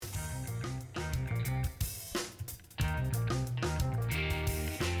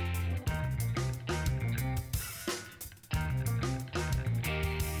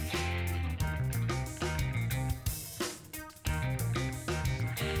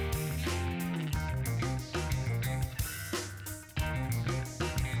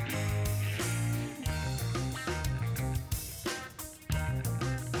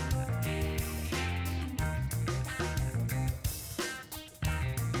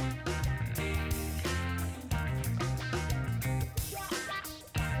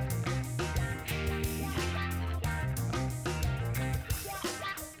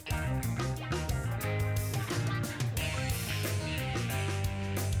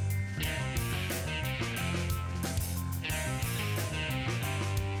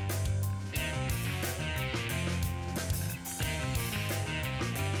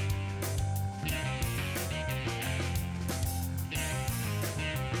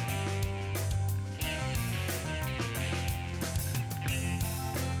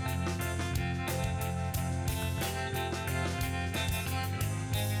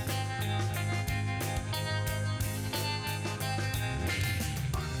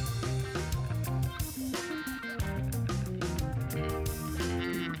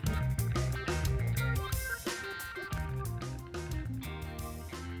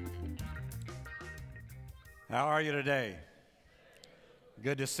How are you today?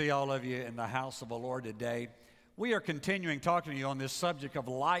 Good to see all of you in the house of the Lord today. We are continuing talking to you on this subject of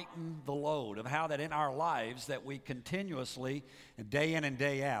lighten the load, of how that in our lives that we continuously, day in and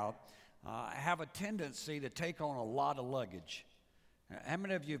day out, have a tendency to take on a lot of luggage. How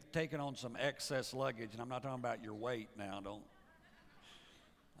many of you have taken on some excess luggage? And I'm not talking about your weight now. I don't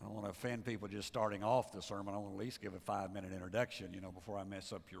want to offend people just starting off the sermon. I want to at least give a 5-minute introduction, before I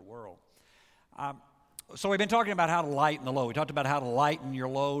mess up your world. So we've been talking about how to lighten the load. We talked about how to lighten your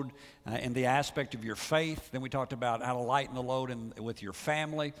load in the aspect of your faith. Then we talked about how to lighten the load with your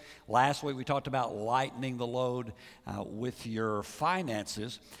family. Last week we talked about lightening the load with your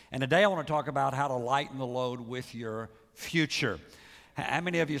finances. And today I want to talk about how to lighten the load with your future. How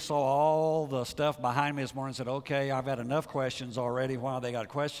many of you saw all the stuff behind me this morning and said, okay, I've had enough questions already. Why they got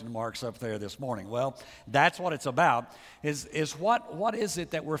question marks up there this morning? Well, that's what it's about, is what is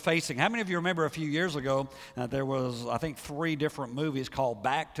it that we're facing? How many of you remember a few years ago, there was, I think, 3 different movies called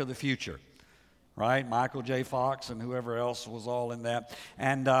Back to the Future, right? Michael J. Fox and whoever else was all in that.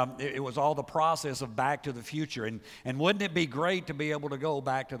 And it was all the process of Back to the Future. And wouldn't it be great to be able to go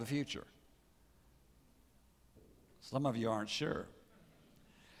back to the future? Some of you aren't sure.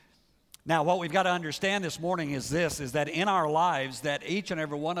 Now, what we've got to understand this morning is that in our lives, that each and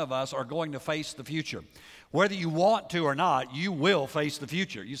every one of us are going to face the future. Whether you want to or not, you will face the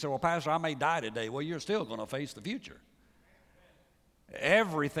future. You say, well, Pastor, I may die today. Well, you're still going to face the future.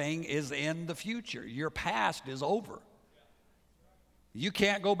 Everything is in the future. Your past is over. You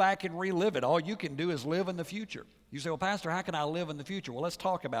can't go back and relive it. All you can do is live in the future. You say, well, Pastor, how can I live in the future? Well, let's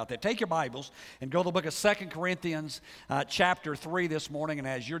talk about that. Take your Bibles and go to the book of 2 Corinthians chapter 3 this morning. And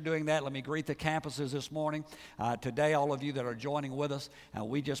as you're doing that, let me greet the campuses this morning. Today, all of you that are joining with us,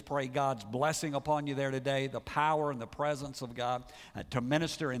 we just pray God's blessing upon you there today, the power and the presence of God to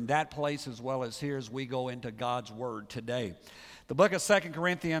minister in that place as well as here as we go into God's Word today. The book of 2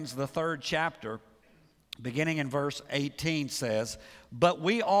 Corinthians, the 3rd chapter, beginning in verse 18 says, "But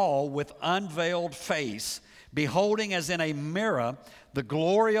we all with unveiled face, beholding as in a mirror the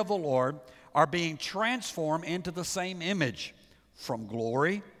glory of the Lord, are being transformed into the same image, from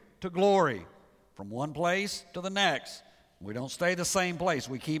glory to glory, from one place to the next." We don't stay the same place.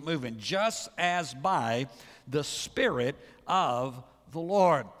 We keep moving, just as by the Spirit of the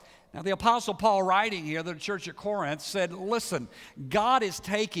Lord. Now, the Apostle Paul, writing here to the church at Corinth, said, listen, God is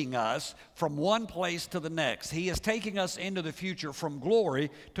taking us from one place to the next. He is taking us into the future from glory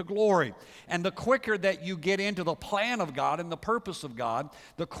to glory. And the quicker that you get into the plan of God and the purpose of God,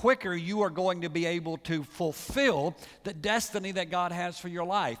 the quicker you are going to be able to fulfill the destiny that God has for your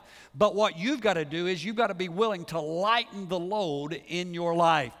life. But what you've got to do is you've got to be willing to lighten the load in your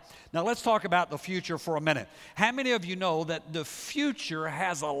life. Now, let's talk about the future for a minute. How many of you know that the future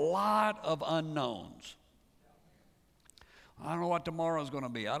has a lot of unknowns? I don't know what tomorrow is going to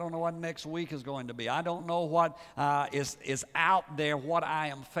be. I don't know what next week is going to be. I don't know what is out there, what I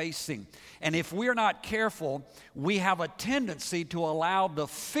am facing. And if we're not careful, we have a tendency to allow the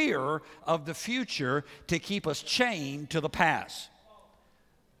fear of the future to keep us chained to the past.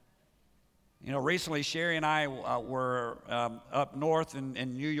 Recently Sherry and I were up north in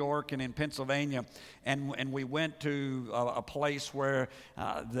New York and in Pennsylvania, and we went to a place where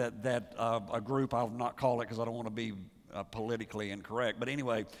a group, I'll not call it because I don't want to be politically incorrect, but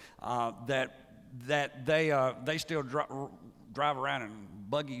anyway, that they still drive around in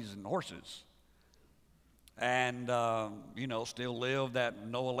buggies and horses, and still live that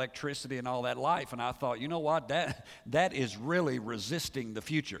no electricity and all that life. And I thought, you know what, that is really resisting the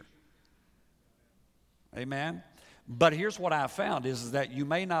future. Amen. But here's what I found is that you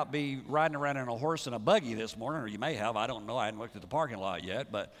may not be riding around in a horse and a buggy this morning, or you may have. I don't know. I hadn't looked at the parking lot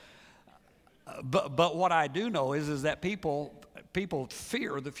yet. But what I do know is that people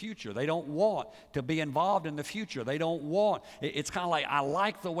fear the future. They don't want to be involved in the future. They don't want. It's kind of like, I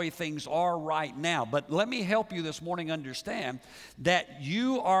like the way things are right now. But let me help you this morning understand that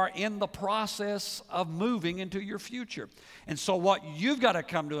you are in the process of moving into your future. And so what you've got to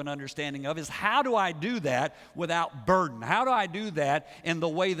come to an understanding of is, how do I do that without burden? How do I do that in the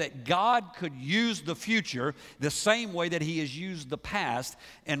way that God could use the future the same way that He has used the past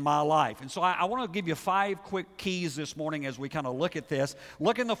in my life? And so I want to give you 5 quick keys this morning as we kind of look at this.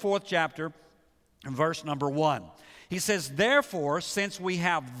 Look in the 4th chapter, verse number 1. He says, "Therefore, since we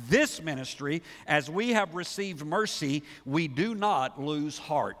have this ministry, as we have received mercy, we do not lose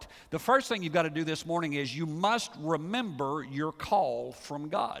heart." The first thing you've got to do this morning is you must remember your call from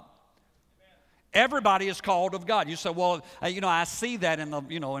God. Everybody is called of God. You say, well, I see that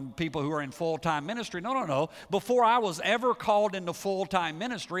in people who are in full-time ministry. No. Before I was ever called into full-time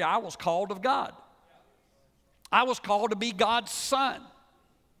ministry, I was called of God. I was called to be God's son.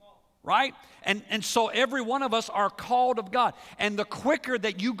 Right? And so every one of us are called of God. And the quicker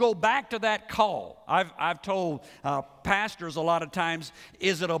that you go back to that call, I've told pastors a lot of times,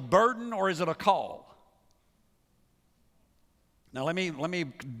 is it a burden or is it a call? Now let me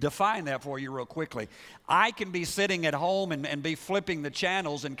define that for you real quickly. I can be sitting at home and be flipping the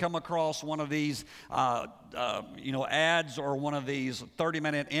channels and come across one of these ads or one of these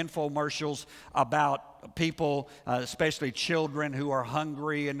 30-minute infomercials about people, especially children who are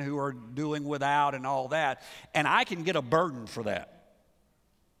hungry and who are doing without and all that. And I can get a burden for that.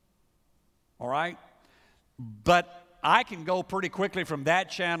 All right? But I can go pretty quickly from that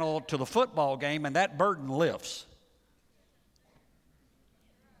channel to the football game and that burden lifts.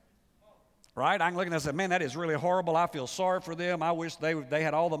 Right? I can look at that and say, man, that is really horrible. I feel sorry for them. I wish they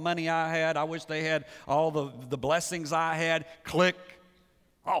had all the money I had. I wish they had all the blessings I had. Click.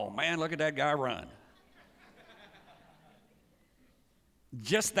 Oh, man, look at that guy run.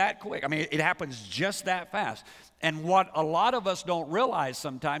 Just that quick. I mean, it happens just that fast. And what a lot of us don't realize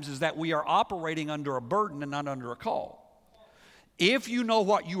sometimes is that we are operating under a burden and not under a call. If you know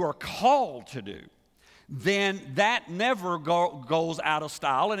what you are called to do, then that never goes out of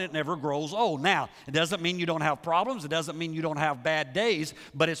style and it never grows old. Now, it doesn't mean you don't have problems. It doesn't mean you don't have bad days.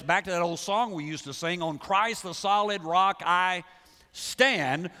 But it's back to that old song we used to sing, on Christ the solid rock I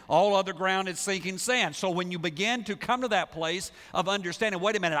stand, all other ground is sinking sand. So when you begin to come to that place of understanding,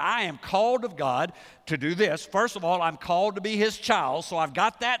 wait a minute, I am called of God to do this. First of all, I'm called to be His child, so I've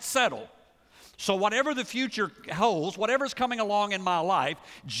got that settled. So whatever the future holds, whatever's coming along in my life,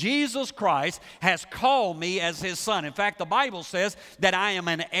 Jesus Christ has called me as His son. In fact, the Bible says that I am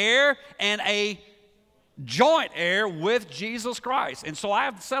an heir and a joint heir with Jesus Christ. And so I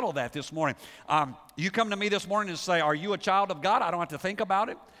have settled that this morning. You come to me this morning and say, are you a child of God? I don't have to think about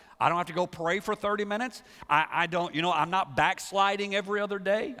it. I don't have to go pray for 30 minutes. I don't, I'm not backsliding every other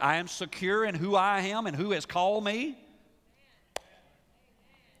day. I am secure in who I am and who has called me.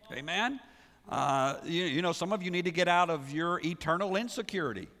 Amen. Some of you need to get out of your eternal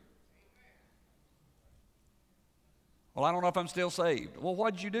insecurity. Well, I don't know if I'm still saved. Well,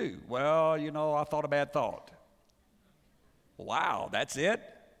 what'd you do? Well, I thought a bad thought. Wow, that's it?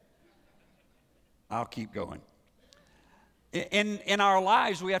 I'll keep going. In our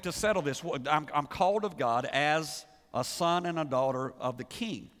lives, we have to settle this. I'm called of God as a son and a daughter of the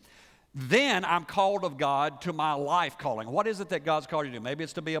King. Then I'm called of God to my life calling. What is it that God's called you to do? Maybe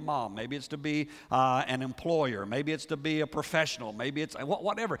it's to be a mom. Maybe it's to be an employer. Maybe it's to be a professional. Maybe it's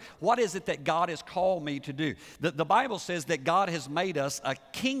whatever. What is it that God has called me to do? The Bible says that God has made us a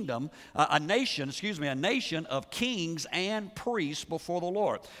kingdom, a nation of kings and priests before the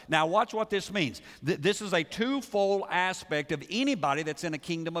Lord. Now watch what this means. This is a twofold aspect of anybody that's in a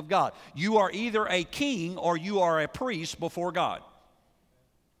kingdom of God. You are either a king or you are a priest before God.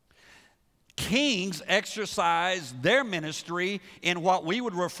 Kings exercise their ministry in what we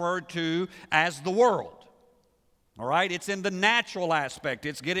would refer to as the world. All right? It's in the natural aspect.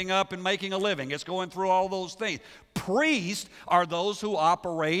 It's getting up and making a living. It's going through all those things. Priests are those who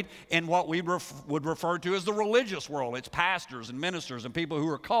operate in what we would refer to as the religious world. It's pastors and ministers and people who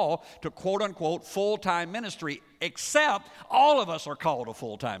are called to quote-unquote full-time ministry, except all of us are called to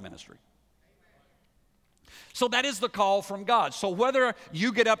full-time ministry. So that is the call from God. So whether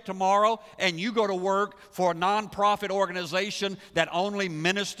you get up tomorrow and you go to work for a nonprofit organization that only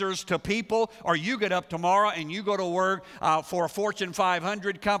ministers to people, or you get up tomorrow and you go to work for a Fortune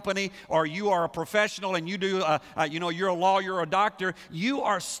 500 company, or you are a professional and you do, you're a lawyer or a doctor, you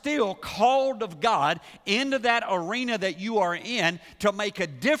are still called of God into that arena that you are in to make a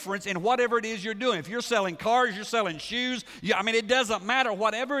difference in whatever it is you're doing. If you're selling cars, you're selling shoes, it doesn't matter.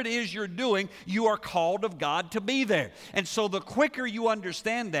 Whatever it is you're doing, you are called of God to be there. And so the quicker you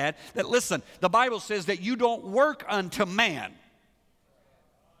understand that listen, the Bible says that you don't work unto man,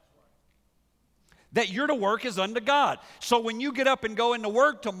 that you're to work as unto God. So when you get up and go into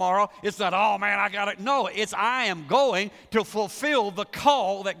work tomorrow, it's not, oh man, I got it. No, it's I am going to fulfill the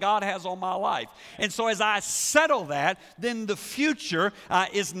call that God has on my life. And so as I settle that, then the future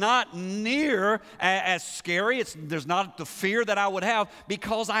is not near as scary. There's not the fear that I would have,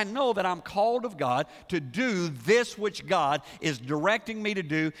 because I know that I'm called of God to do this which God is directing me to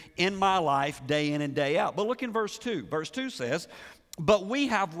do in my life day in and day out. But look in verse 2. Verse 2 says, but we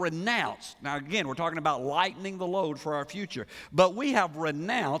have renounced. Now again, we're talking about lightening the load for our future. But we have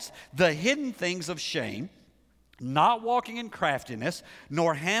renounced the hidden things of shame, not walking in craftiness,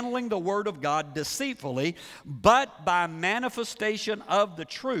 nor handling the word of God deceitfully, but by manifestation of the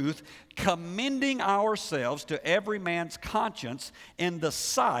truth, commending ourselves to every man's conscience in the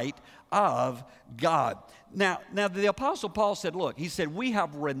sight of God. Now, the Apostle Paul said, look, he said, we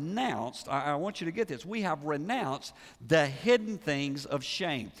have renounced, I want you to get this, we have renounced the hidden things of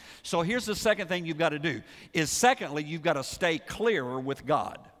shame. So here's the second thing you've got to do, is secondly, you've got to stay clearer with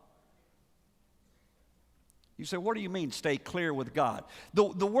God. You say, what do you mean stay clear with God? The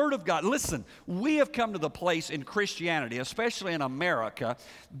Word of God, listen, we have come to the place in Christianity, especially in America,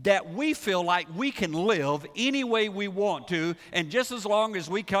 that we feel like we can live any way we want to, and just as long as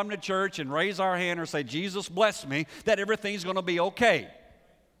we come to church and raise our hand or say, Jesus bless me, that everything's going to be okay.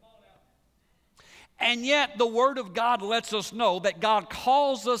 And yet the Word of God lets us know that God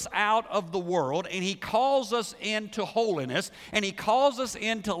calls us out of the world, and He calls us into holiness, and He calls us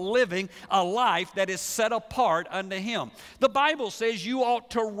into living a life that is set apart unto Him. The Bible says you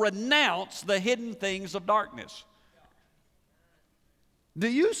ought to renounce the hidden things of darkness. Do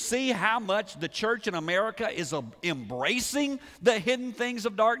you see how much the church in America is embracing the hidden things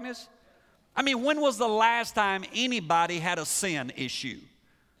of darkness? I mean, when was the last time anybody had a sin issue?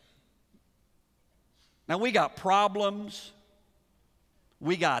 Now, we got problems,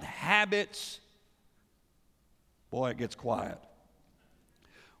 we got habits. Boy, it gets quiet.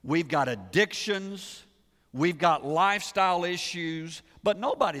 We've got addictions, we've got lifestyle issues, but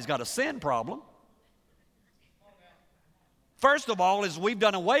nobody's got a sin problem. First of all, is we've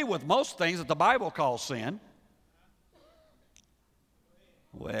done away with most things that the Bible calls sin.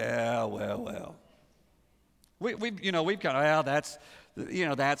 Well. We've kind of,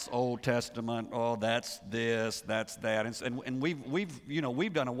 that's Old Testament. Oh, that's this, that's that, and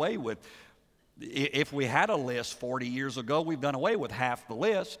we've done away with. If we had a list 40 years ago, we've done away with half the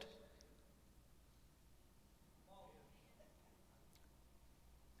list.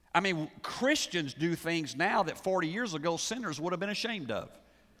 I mean, Christians do things now that 40 years ago sinners would have been ashamed of.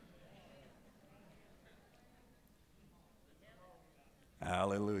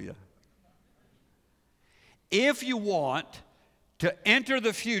 Hallelujah. If you want to enter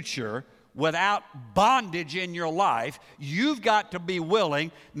the future without bondage in your life, you've got to be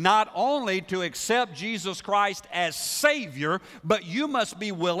willing not only to accept Jesus Christ as Savior, but you must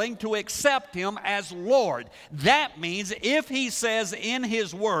be willing to accept Him as Lord. That means if He says in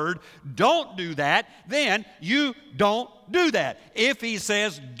His Word, don't do that, then you don't do that. If He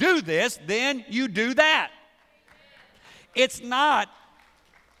says do this, then you do that. It's not,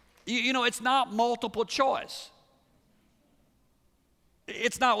 it's not multiple choice.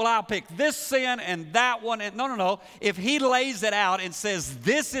 It's not, well, I'll pick this sin and that one. No. If He lays it out and says,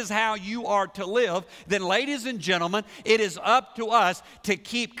 this is how you are to live, then, ladies and gentlemen, it is up to us to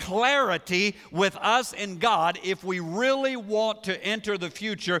keep clarity with us and God if we really want to enter the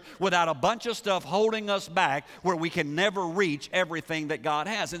future without a bunch of stuff holding us back where we can never reach everything that God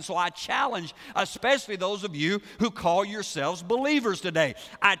has. And so I challenge, especially those of you who call yourselves believers today,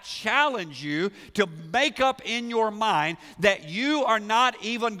 I challenge you to make up in your mind that you are not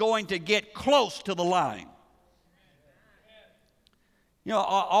even going to get close to the line.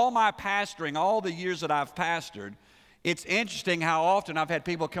 All my pastoring, all the years that I've pastored, it's interesting how often I've had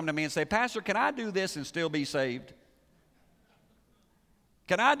people come to me and say, Pastor, can I do this and still be saved?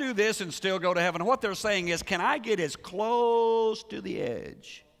 Can I do this and still go to heaven? And what they're saying is, can I get as close to the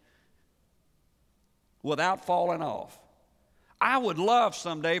edge without falling off? I would love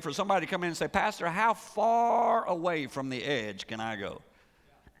someday for somebody to come in and say, Pastor, how far away from the edge can I go?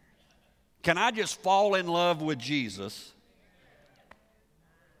 Can I just fall in love with Jesus?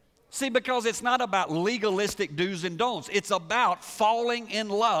 See, because it's not about legalistic do's and don'ts. It's about falling in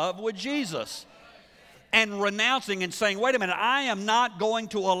love with Jesus and renouncing and saying, wait a minute, I am not going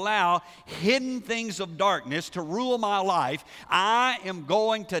to allow hidden things of darkness to rule my life. I am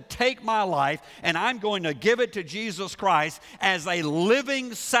going to take my life and I'm going to give it to Jesus Christ as a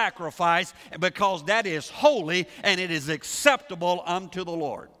living sacrifice, because that is holy and it is acceptable unto the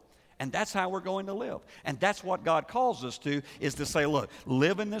Lord. And that's how we're going to live. And that's what God calls us to, is to say, look,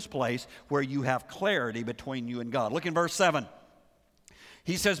 live in this place where you have clarity between you and God. Look in verse 7.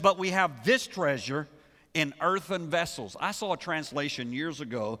 He says, but we have this treasure in earthen vessels. I saw a translation years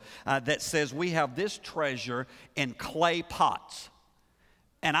ago that says we have this treasure in clay pots.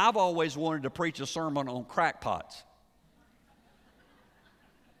 And I've always wanted to preach a sermon on crackpots.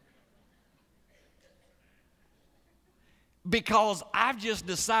 Because I've just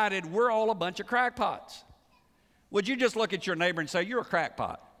decided we're all a bunch of crackpots. Would you just look at your neighbor and say, you're a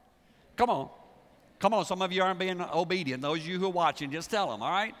crackpot? Come on. Come on, some of you aren't being obedient. Those of you who are watching, just tell them, all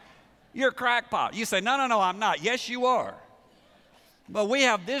right? You're a crackpot. You say, no, I'm not. Yes, you are. But we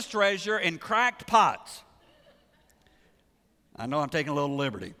have this treasure in cracked pots. I know I'm taking a little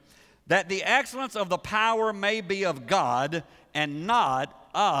liberty. That the excellence of the power may be of God and not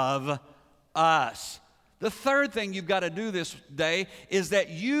of us. The third thing you've got to do this day is that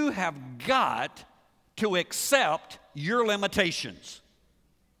you have got to accept your limitations.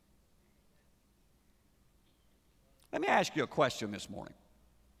 Let me ask you a question this morning.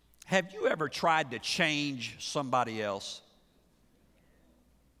 Have you ever tried to change somebody else?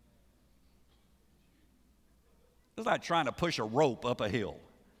 It's like trying to push a rope up a hill.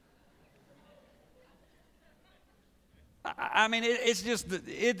 I mean, it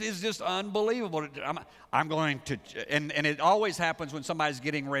is just unbelievable. I'm going to, and it always happens when somebody's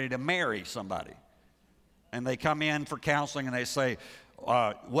getting ready to marry somebody. And they come in for counseling and they say,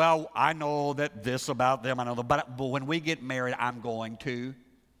 well, I know that this about them, but when we get married, I'm going to.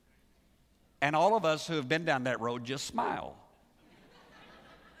 And all of us who have been down that road just smile.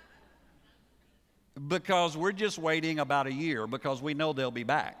 Because we're just waiting about a year because we know they'll be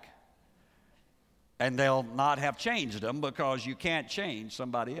back. And they'll not have changed them because you can't change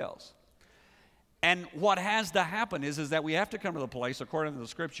somebody else. And what has to happen is that we have to come to the place, according to the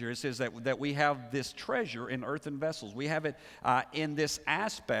Scripture, it says that we have this treasure in earthen vessels. We have it in this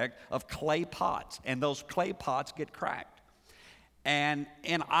aspect of clay pots, and those clay pots get cracked. And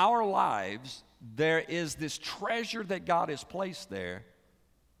in our lives, there is this treasure that God has placed there,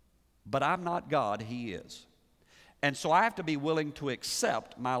 but I'm not God, He is. And so I have to be willing to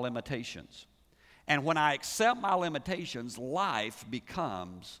accept my limitations. And when I accept my limitations, life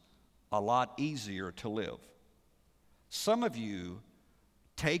becomes a lot easier to live. Some of you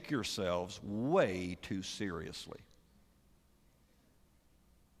take yourselves way too seriously.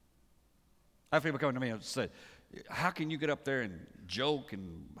 I have people come to me and say, how can you get up there and joke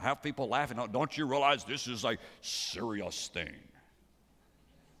and have people laughing? Don't you realize this is a serious thing?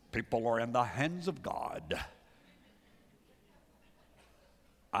 People are in the hands of God.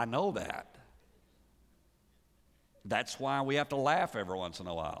 I know that. That's why we have to laugh every once in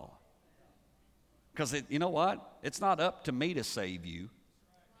a while. Because you know what? It's not up to me to save you.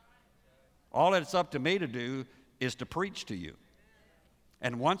 All it's up to me to do is to preach to you.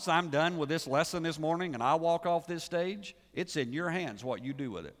 And once I'm done with this lesson this morning and I walk off this stage, it's in your hands what you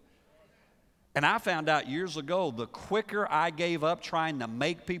do with it. And I found out years ago, the quicker I gave up trying to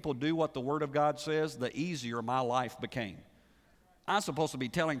make people do what the Word of God says, the easier my life became. I'm supposed to be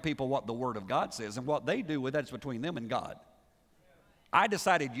telling people what the Word of God says, and what they do with that is between them and God. I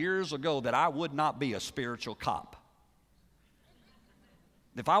decided years ago that I would not be a spiritual cop.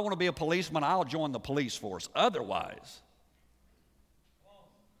 If I want to be a policeman, I'll join the police force. Otherwise,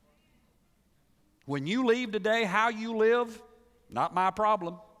 when you leave today, how you live, not my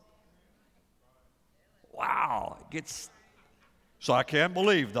problem. Wow, it gets... So I can't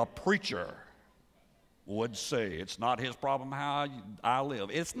believe the preacher would say it's not his problem how I live.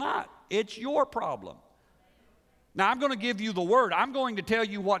 It's not. It's your problem. Now, I'm going to give you the Word. I'm going to tell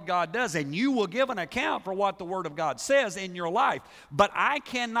you what God does, and you will give an account for what the Word of God says in your life. But I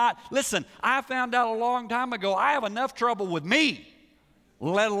cannot... Listen, I found out a long time ago, I have enough trouble with me,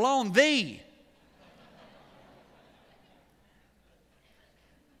 let alone thee.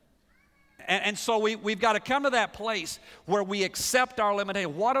 And so we've got to come to that place where we accept our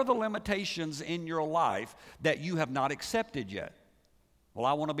limitations. What are the limitations in your life that you have not accepted yet? Well,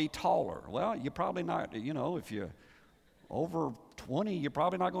 I want to be taller. Well, you're probably not, if you're over 20, you're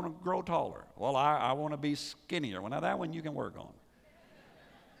probably not going to grow taller. Well, I want to be skinnier. Well, now that one you can work on.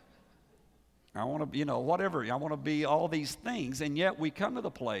 I want to, whatever. I want to be all these things. And yet we come to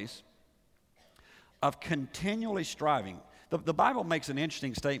the place of continually striving. The Bible makes an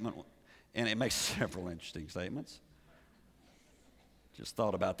interesting statement. And it makes several interesting statements. Just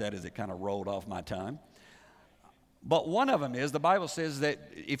thought about that as it kind of rolled off my tongue. But one of them is, the Bible says that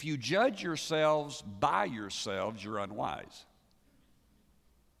if you judge yourselves by yourselves, you're unwise.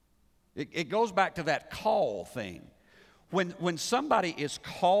 It goes back to that call thing. When somebody is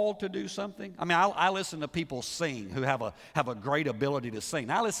called to do something, I listen to people sing who have a great ability to sing.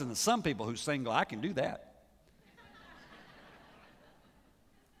 I listen to some people who sing, go, I can do that.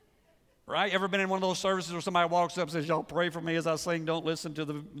 Right? Ever been in one of those services where somebody walks up and says, y'all pray for me as I sing, don't listen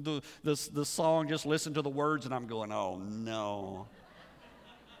to the song, just listen to the words, and I'm going, oh no.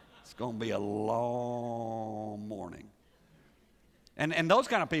 It's going to be a long morning. And those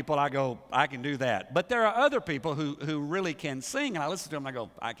kind of people, I go, I can do that. But there are other people who really can sing, and I listen to them and I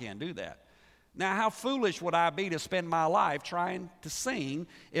go, I can't do that. Now, how foolish would I be to spend my life trying to sing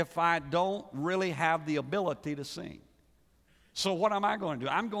if I don't really have the ability to sing? So what am I going to do?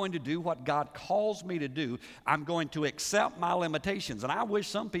 I'm going to do what God calls me to do. I'm going to accept my limitations. And I wish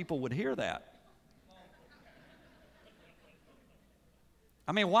some people would hear that.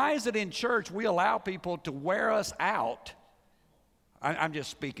 Why is it in church we allow people to wear us out? I'm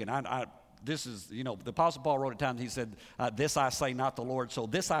just speaking. this is, the Apostle Paul wrote at times, he said, this I say, not the Lord, so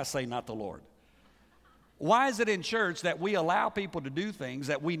this I say, not the Lord. Why is it in church that we allow people to do things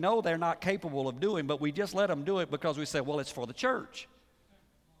that we know they're not capable of doing, but we just let them do it because we say, well, it's for the church?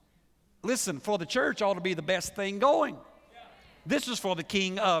 Listen, for the church ought to be the best thing going. This is for the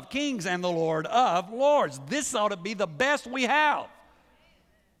King of Kings and the Lord of Lords. This ought to be the best we have.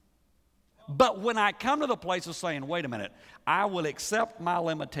 But when I come to the place of saying, wait a minute, I will accept my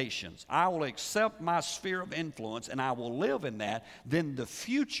limitations, I will accept my sphere of influence, and I will live in that, then the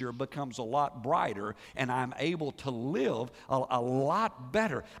future becomes a lot brighter, and I'm able to live a lot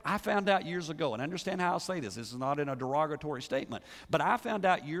better. I found out years ago, and understand how I say this is not in a derogatory statement, but I found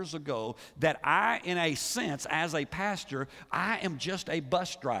out years ago that I, in a sense, as a pastor, I am just a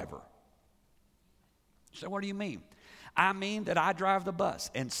bus driver. So what do you mean? I mean that I drive the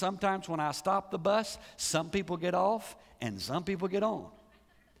bus, and sometimes when I stop the bus, some people get off and some people get on.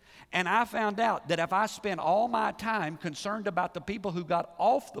 And I found out that if I spend all my time concerned about the people who got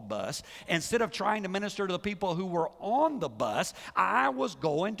off the bus, instead of trying to minister to the people who were on the bus, I was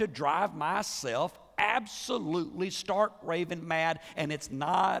going to drive myself absolutely stark raving mad, and it's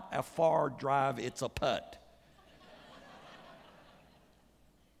not a far drive, it's a putt.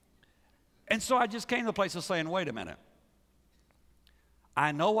 And so I just came to the place of saying, wait a minute.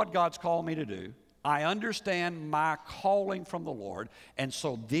 I know what God's called me to do. I understand my calling from the Lord, and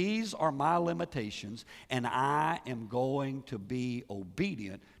so these are my limitations, and I am going to be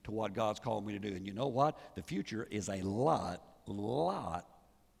obedient to what God's called me to do. And you know what? The future is a lot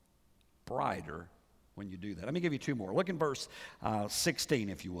brighter when you do that. Let me give you two more. Look in verse 16,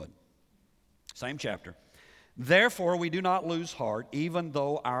 if you would. Same chapter. Therefore, we do not lose heart, even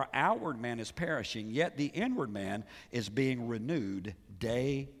though our outward man is perishing, yet the inward man is being renewed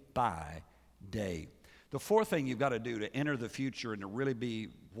day by day. The fourth thing you've got to do to enter the future and to really be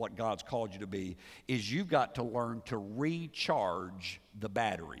what God's called you to be is you've got to learn to recharge the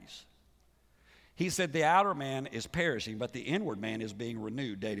batteries. He said the outer man is perishing, but the inward man is being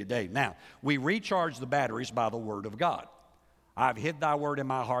renewed day to day. Now, we recharge the batteries by the Word of God. I've hid thy word in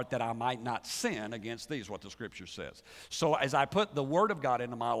my heart that I might not sin against thee, is what the Scripture says. So as I put the Word of God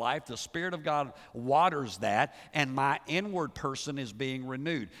into my life, the Spirit of God waters that, and my inward person is being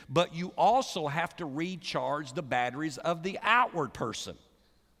renewed. But you also have to recharge the batteries of the outward person.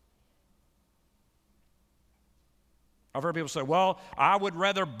 I've heard people say, well, I would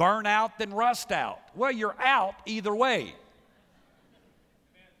rather burn out than rust out. Well, you're out either way.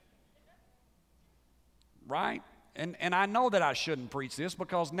 Right? And I know that I shouldn't preach this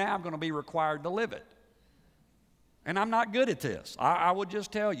because now I'm going to be required to live it. And I'm not good at this. I would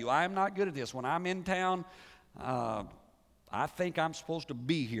just tell you, I am not good at this. When I'm in town, I think I'm supposed to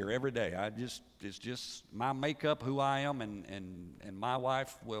be here every day. It's just my makeup, who I am, and my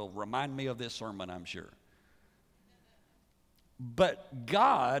wife will remind me of this sermon, I'm sure. But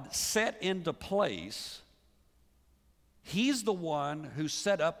God set into place, He's the one who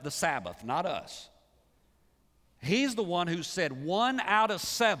set up the Sabbath, not us. He's the one who said 1 out of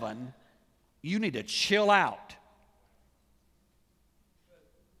 7, you need to chill out.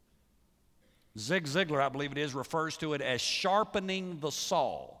 Zig Ziglar, I believe it is, refers to it as sharpening the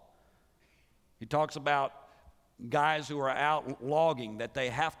saw. He talks about guys who are out logging that they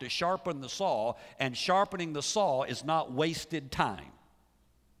have to sharpen the saw, and sharpening the saw is not wasted time.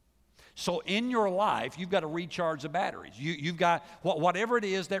 So in your life, you've got to recharge the batteries. You've got whatever it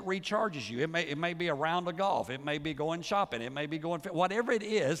is that recharges you. It may be a round of golf. It may be going shopping. It may be going, whatever it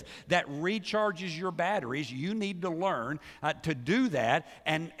is that recharges your batteries, you need to learn to do that.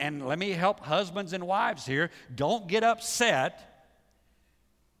 And let me help husbands and wives here. Don't get upset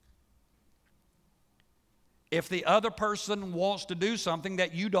if the other person wants to do something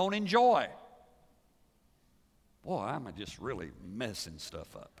that you don't enjoy. Boy, I'm just really messing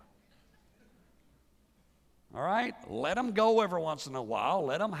stuff up. All right? Let them go every once in a while.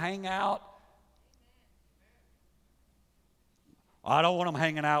 Let them hang out. I don't want them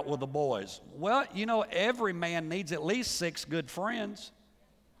hanging out with the boys. Well, every man needs at least 6 good friends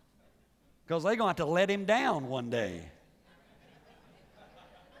because they're going to have to let him down one day.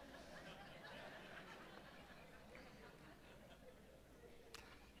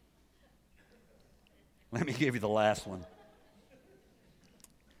 Let me give you the last one.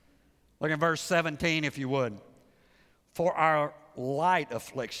 Look in verse 17, if you would. For our light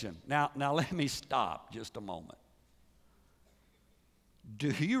affliction. Now let me stop just a moment. Do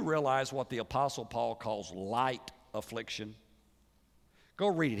you realize what the Apostle Paul calls light affliction? Go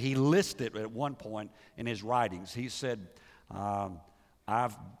read it. He listed it at one point in his writings. He said,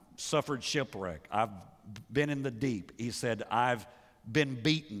 I've suffered shipwreck. I've been in the deep. He said, I've been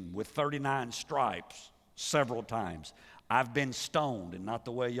beaten with 39 stripes several times. I've been stoned, and not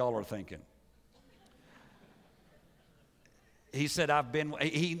the way y'all are thinking. He said,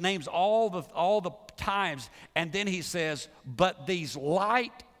 he names all the times, and then he says, but these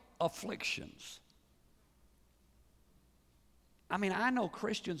light afflictions. I mean, I know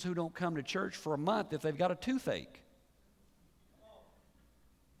Christians who don't come to church for a month if they've got a toothache.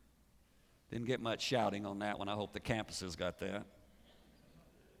 Didn't get much shouting on that one. I hope the campuses got that.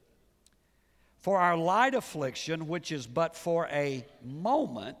 For our light affliction, which is but for a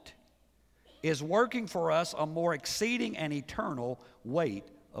moment, is working for us a more exceeding and eternal weight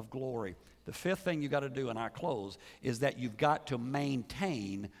of glory. The fifth thing you got to do, and I close, is that you've got to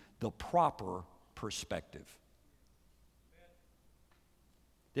maintain the proper perspective.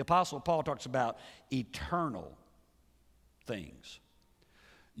 The Apostle Paul talks about eternal things.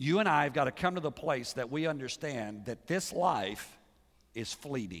 You and I have got to come to the place that we understand that this life is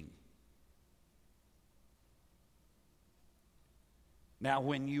fleeting. Now,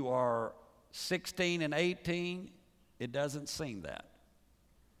 when you are 16 and 18, it doesn't seem that.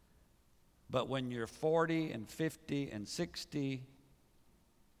 But when you're 40 and 50 and 60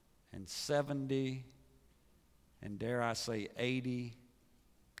 and 70 and dare I say 80,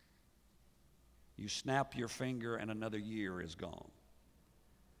 you snap your finger and another year is gone.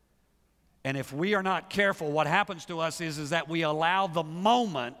 And if we are not careful, what happens to us is that we allow the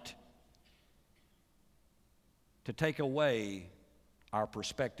moment to take away our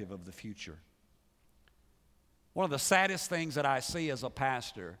perspective of the future. One of the saddest things that I see as a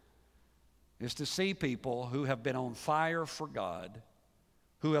pastor is to see people who have been on fire for God,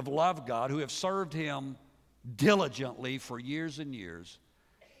 who have loved God, who have served Him diligently for years and years,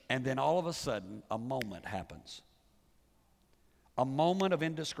 and then all of a sudden a moment happens. A moment of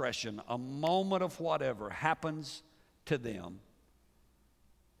indiscretion, a moment of whatever happens to them.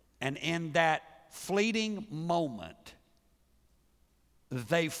 And in that fleeting moment,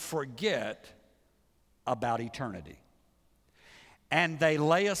 they forget about eternity. And they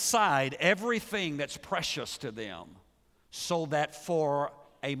lay aside everything that's precious to them so that for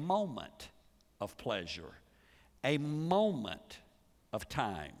a moment of pleasure, a moment of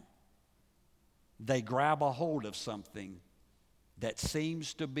time, they grab a hold of something that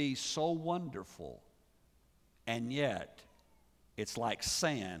seems to be so wonderful, and yet it's like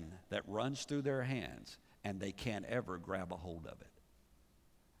sand that runs through their hands and they can't ever grab a hold of it.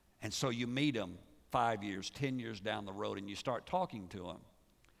 And so you meet them 5 years, 10 years down the road, and you start talking to them.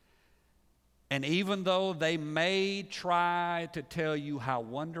 And even though they may try to tell you how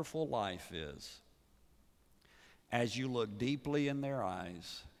wonderful life is, as you look deeply in their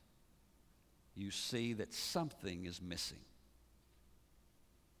eyes, you see that something is missing.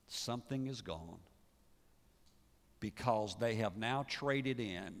 Something is gone because they have now traded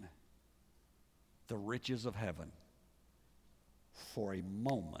in the riches of heaven for a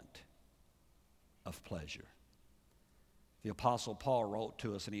moment of pleasure. The Apostle Paul wrote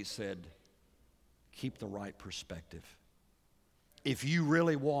to us and he said, keep the right perspective. If you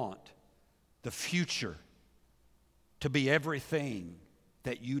really want the future to be everything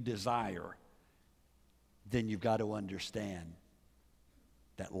that you desire, then you've got to understand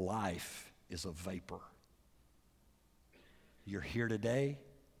that life is a vapor. You're here today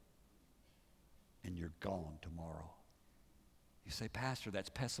and you're gone tomorrow. You say, Pastor, that's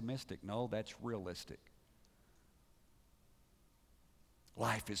pessimistic. No, that's realistic.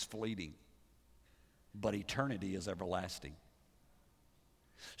 Life is fleeting, but eternity is everlasting.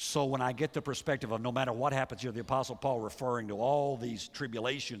 So when I get the perspective of no matter what happens here, the Apostle Paul referring to all these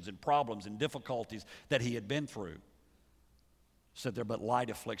tribulations and problems and difficulties that he had been through, said they're but light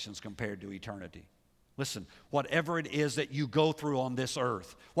afflictions compared to eternity. Listen, whatever it is that you go through on this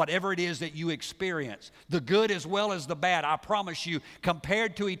earth, whatever it is that you experience, the good as well as the bad, I promise you,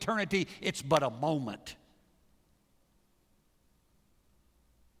 compared to eternity, it's but a moment.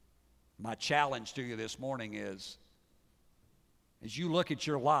 My challenge to you this morning is, as you look at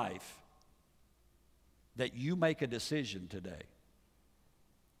your life, that you make a decision today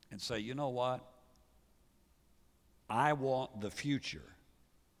and say, you know what? I want the future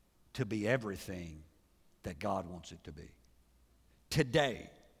to be everything that God wants it to be. Today,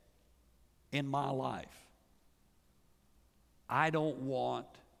 in my life, I don't want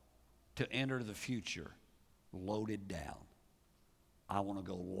to enter the future loaded down. I want to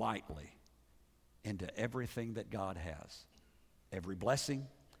go lightly into everything that God has. Every blessing,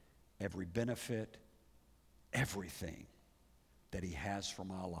 every benefit, everything that He has for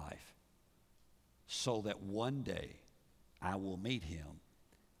my life. So that one day I will meet Him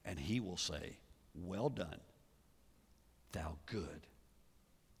and He will say, well done, thou good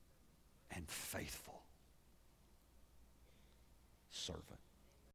and faithful servant.